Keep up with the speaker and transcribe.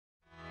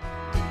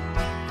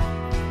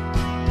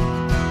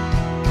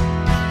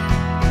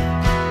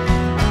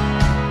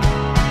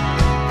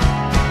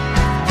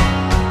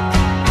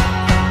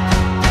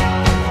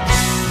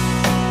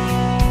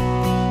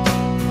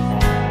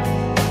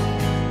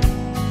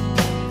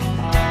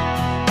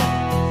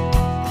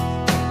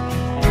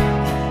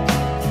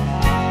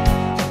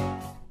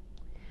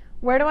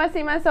Where do I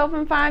see myself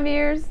in 5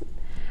 years?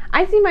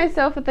 I see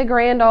myself at the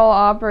Grand Ole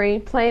Opry,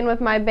 playing with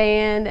my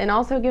band and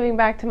also giving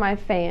back to my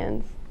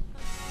fans.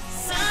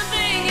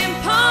 Something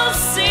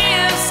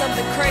impulsive,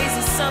 something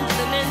crazy,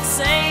 something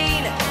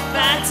insane.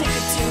 Buy a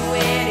ticket to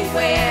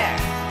anywhere,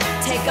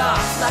 take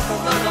off like a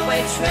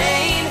runaway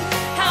train.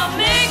 I'll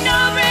make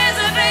no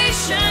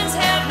reservations,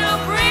 have no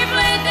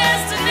pre-planned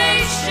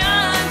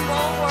destinations.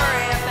 Won't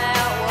worry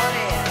about what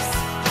ifs.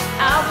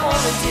 I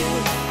wanna do,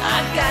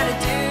 I've gotta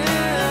do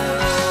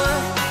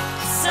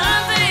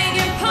something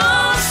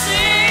impulsive,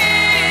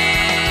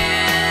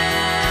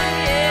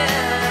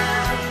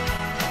 yeah.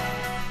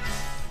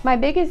 My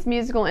biggest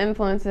musical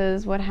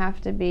influences would have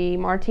to be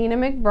Martina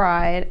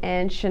McBride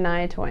and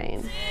Shania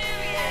Twain.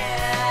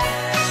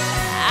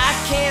 I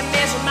can't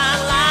measure my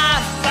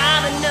life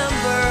by the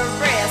number of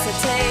breaths I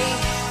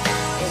take.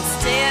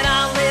 Instead,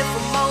 I'll live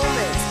for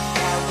moments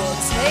that will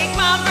take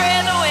my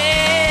breath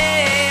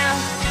away.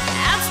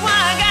 That's why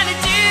I gotta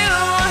do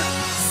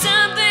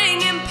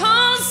something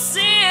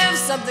impulsive,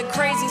 something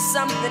crazy,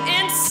 something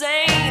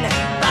insane.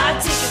 Buy a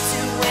ticket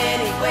to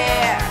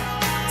anywhere,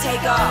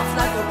 take off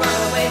like a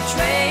runaway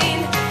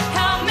train.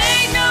 I'll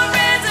make no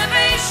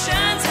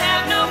reservations,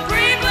 have no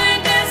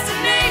pre-planned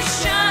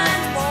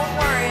destinations. Won't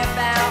worry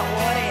about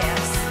what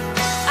ifs.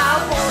 I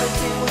wanna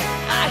do,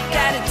 I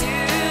gotta do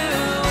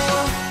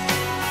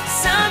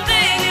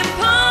something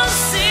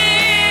impulsive.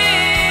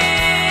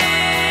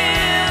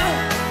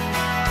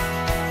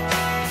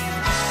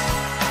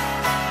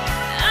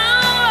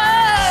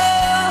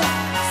 Oh,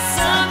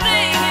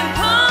 something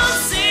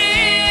impulsive.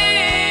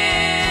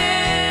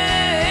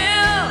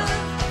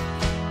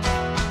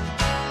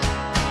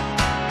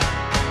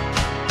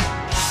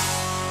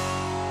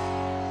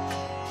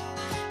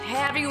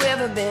 Have you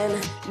ever been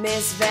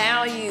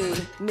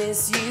misvalued,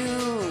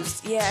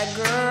 misused? Yeah,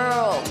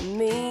 girl,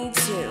 me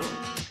too.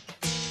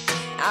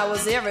 I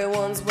was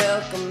everyone's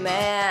welcome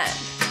mat.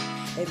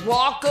 They'd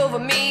walk over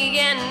me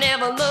and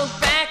never look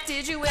back.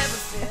 Did you ever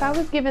feel? If I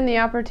was given the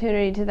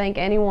opportunity to thank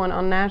anyone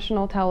on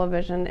national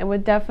television, it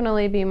would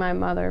definitely be my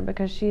mother,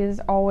 because she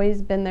has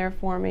always been there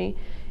for me.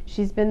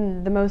 She's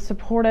been the most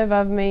supportive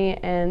of me,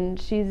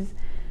 and she's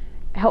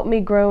helped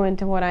me grow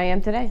into what I am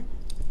today.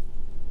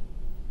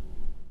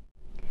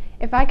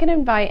 If I could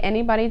invite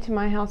anybody to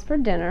my house for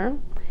dinner,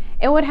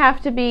 it would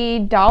have to be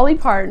Dolly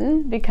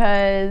Parton,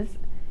 because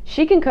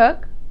she can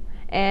cook,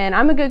 and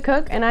I'm a good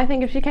cook, and I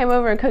think if she came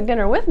over and cooked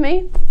dinner with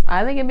me,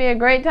 I think it'd be a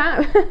great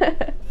time.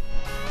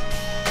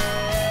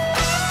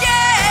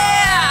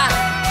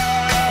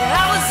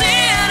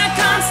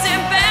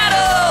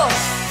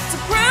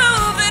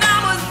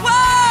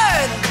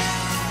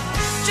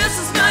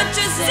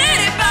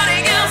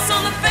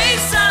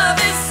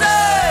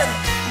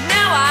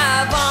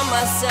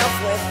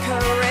 With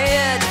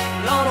courage,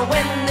 gonna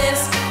win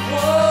this war.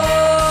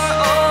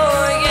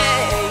 Oh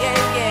yeah,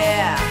 yeah,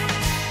 yeah.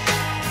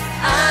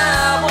 I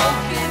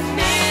won't be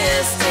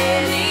missed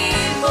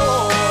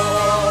anymore.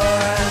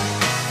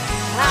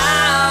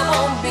 I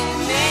won't be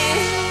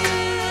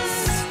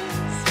missed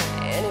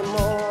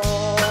anymore.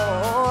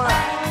 I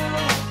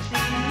won't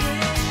be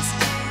missed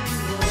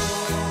anymore.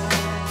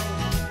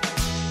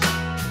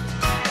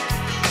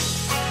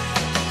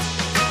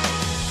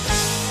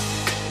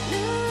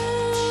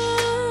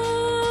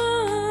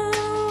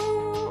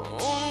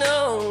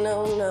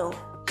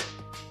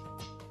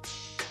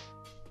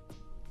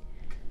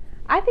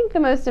 I think the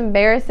most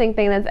embarrassing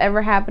thing that's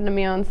ever happened to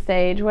me on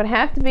stage would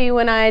have to be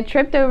when I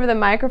tripped over the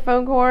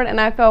microphone cord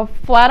and I fell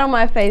flat on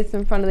my face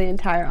in front of the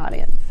entire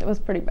audience. It was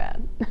pretty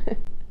bad.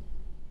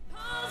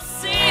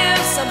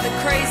 Something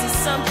crazy,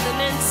 something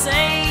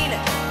insane.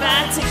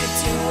 Buy a ticket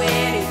to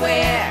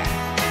anywhere,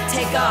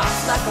 take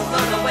off like a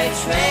runaway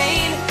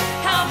train.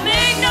 I'll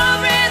make no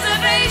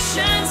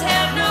reservations,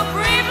 have no